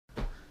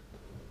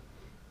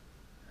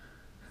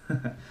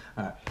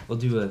Alright, we'll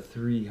do a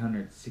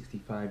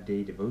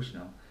 365-day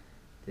devotional.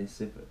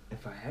 This,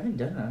 if I haven't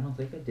done it, I don't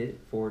think I did it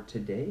for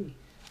today.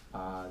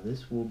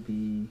 This will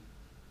be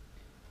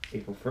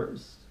April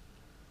 1st.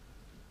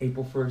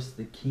 April 1st,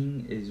 the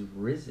King is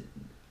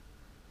risen.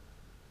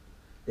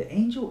 The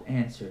angel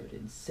answered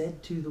and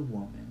said to the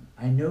woman,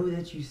 I know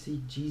that you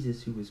seek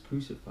Jesus who was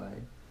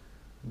crucified.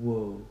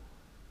 Whoa.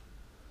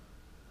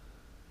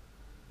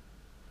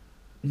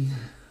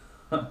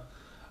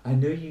 I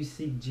know you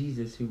seek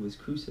Jesus who was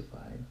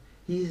crucified.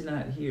 He is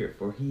not here,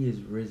 for he is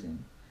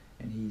risen.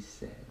 And he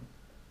said,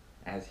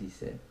 as he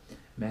said,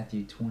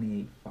 Matthew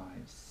 28:5-6.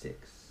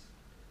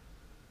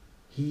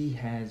 He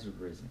has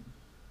risen.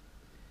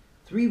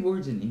 3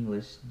 words in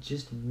English,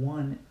 just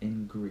 1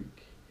 in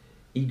Greek.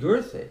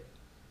 Egerthe.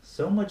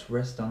 So much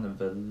rests on the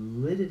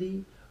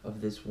validity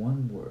of this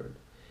one word.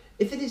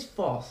 If it is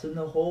false, then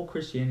the whole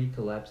Christianity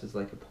collapses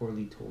like a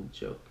poorly told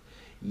joke.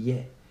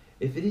 Yet,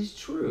 if it is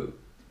true,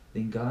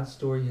 then God's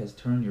story has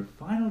turned your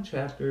final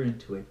chapter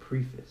into a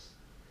preface.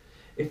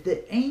 If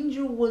the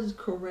angel was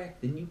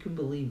correct, then you can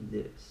believe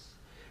this.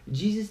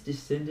 Jesus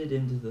descended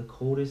into the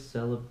coldest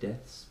cell of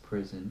death's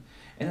prison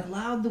and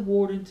allowed the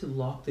warden to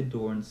lock the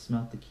door and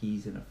smelt the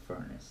keys in a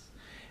furnace.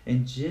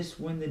 And just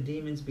when the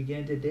demons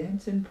began to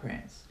dance and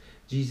prance,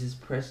 Jesus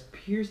pressed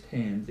pierced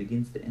hands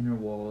against the inner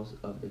walls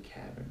of the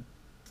cavern.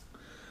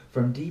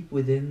 From deep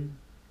within,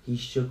 he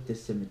shook the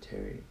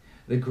cemetery.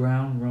 The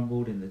ground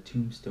rumbled and the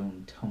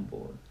tombstone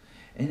tumbled.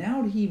 And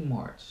out he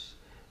marched,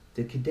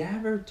 the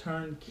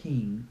cadaver-turned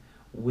king,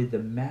 with the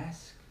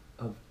mask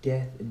of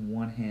death in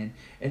one hand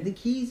and the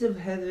keys of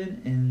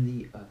heaven in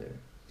the other.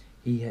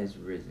 He has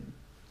risen.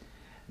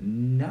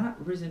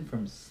 Not risen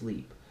from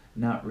sleep,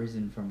 not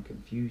risen from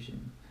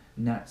confusion,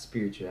 not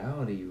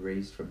spirituality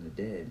raised from the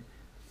dead,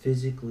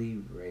 physically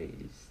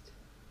raised.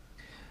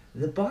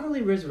 The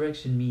bodily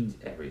resurrection means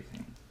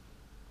everything.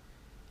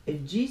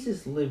 If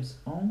Jesus lives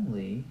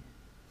only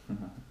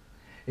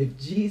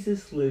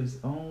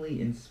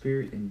in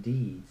spirit and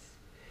deeds,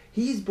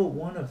 he is but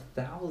one of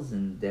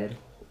 1,000 dead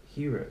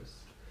heroes.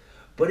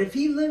 But if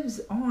he lives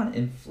on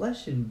in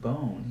flesh and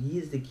bone, he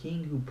is the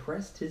king who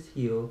pressed his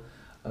heel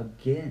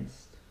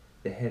against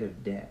the head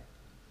of death.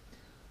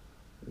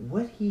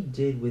 What he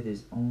did with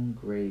his own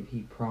grave,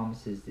 he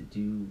promises to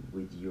do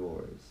with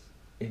yours.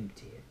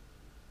 Empty it.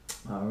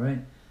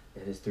 Alright,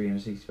 that is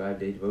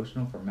 365-day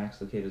devotional from Max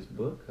Lucado's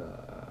book.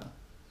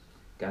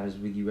 God is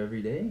with you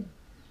every day.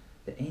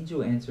 The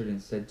angel answered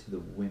and said to the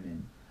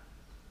women,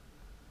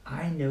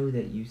 I know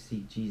that you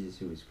seek Jesus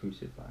who was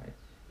crucified.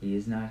 He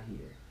is not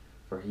here,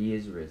 for he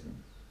is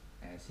risen,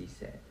 as he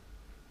said.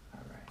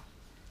 Alright,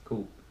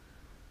 cool.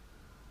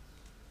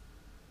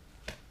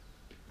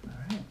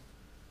 Alright,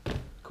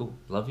 cool.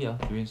 Love y'all.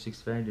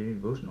 365-day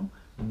devotional.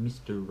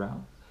 Mr.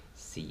 Ralph.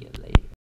 See you later.